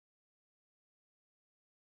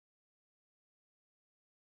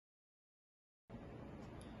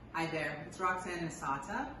Hi there, it's Roxanne and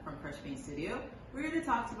Asata from Fresh Paint Studio. We're here to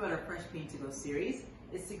talk to you about our Fresh Paint to Go series.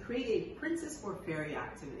 It's to create a princess or fairy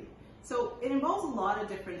activity. So it involves a lot of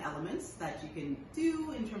different elements that you can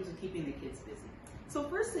do in terms of keeping the kids busy. So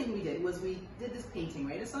first thing we did was we did this painting,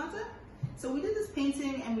 right Asata? So we did this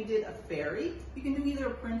painting and we did a fairy. You can do either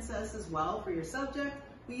a princess as well for your subject.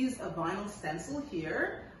 We used a vinyl stencil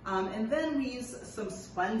here, and then we used some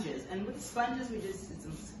sponges. And with the sponges, we just did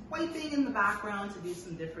some swiping in the background to do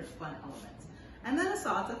some different fun elements. And then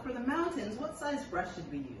Asata, for the mountains, what size brush did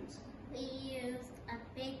we use? We used a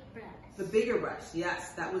big brush. The bigger brush,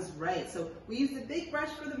 yes, that was right. So we used the big brush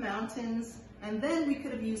for the mountains, and then we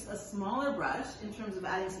could have used a smaller brush in terms of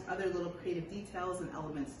adding some other little creative details and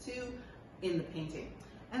elements too in the painting.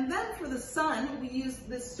 And then for the sun, we used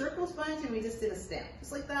this circle sponge and we just did a stamp,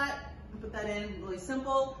 just like that. Put that in, really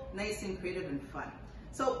simple, nice and creative and fun.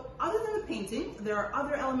 So other than the painting, there are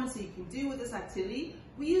other elements that you can do with this activity.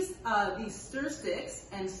 We used these stir sticks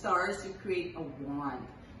and stars to create a wand.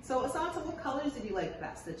 So Asata, what colors did you like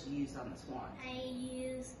best that you used on this wand? I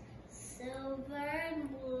used silver,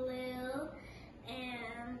 blue,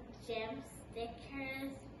 and gem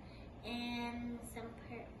stickers, and some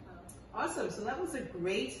purple. Awesome, so that was a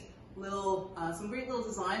great little, some great little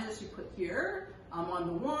designs that you put here on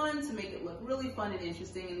the wand to make it look really fun and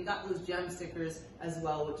interesting, and you got those gem stickers as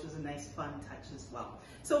well, which was a nice fun touch as well.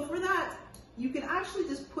 So for that, you can actually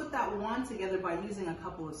just put that wand together by using a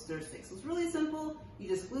couple of stir sticks. So it's really simple. You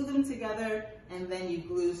just glue them together and then you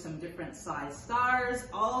glue some different size stars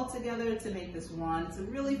all together to make this wand. It's a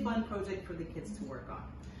really fun project for the kids to work on.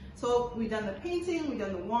 So we've done the painting, we've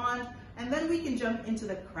done the wand, and then we can jump into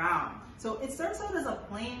the crown. So it starts out as a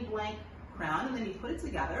plain blank crown and then you put it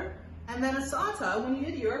together. And then Asata, when you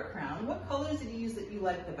did your crown, what colors did you use that you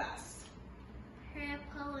liked the best?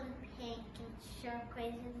 Purple and pink and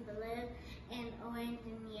turquoise and blue and orange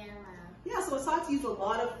and yellow. Yeah, so Asata used a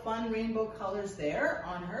lot of fun rainbow colors there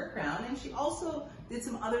on her crown, and she also did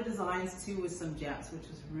some other designs too with some gems, which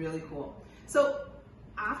was really cool. So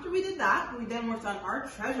after we did that, we then worked on our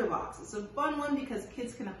treasure box. It's a fun one because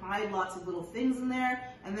kids can hide lots of little things in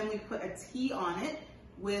there, and then we put a T on it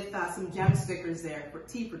with some gem stickers there, for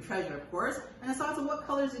T for treasure, of course. And Asata, what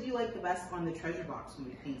colors did you like the best on the treasure box when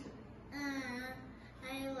we painted?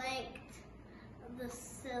 I liked the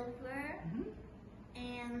silver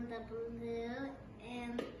and the blue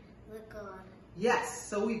and the gold. Yes,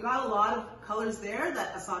 so we got a lot of colors there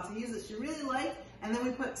that Asata used that she really liked, and then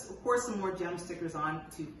we put, of course, some more gem stickers on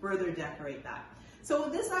to further decorate that. So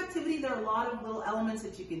with this activity, there are a lot of little elements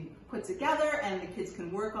that you can put together and the kids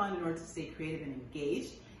can work on in order to stay creative and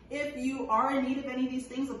engaged. If you are in need of any of these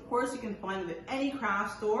things, of course, you can find them at any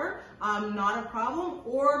craft store, not a problem.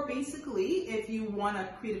 Or basically, if you want a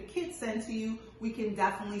creative kit sent to you, we can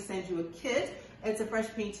definitely send you a kit. It's a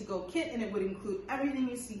Fresh Paint to Go kit, and it would include everything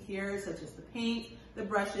you see here, such as the paint, the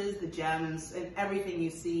brushes, the gems, and everything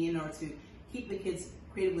you see in order to keep the kids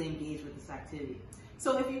creatively engaged with this activity.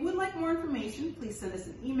 So if you would like more information, please send us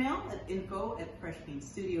an email at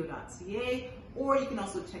info@freshpaintstudio.ca, or you can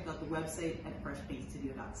also check out the website at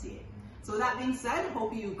freshpaintstudio.ca. So with that being said, I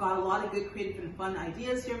hope you got a lot of good creative and fun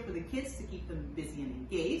ideas here for the kids to keep them busy and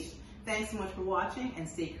engaged. Thanks so much for watching, and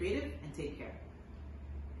stay creative and take care.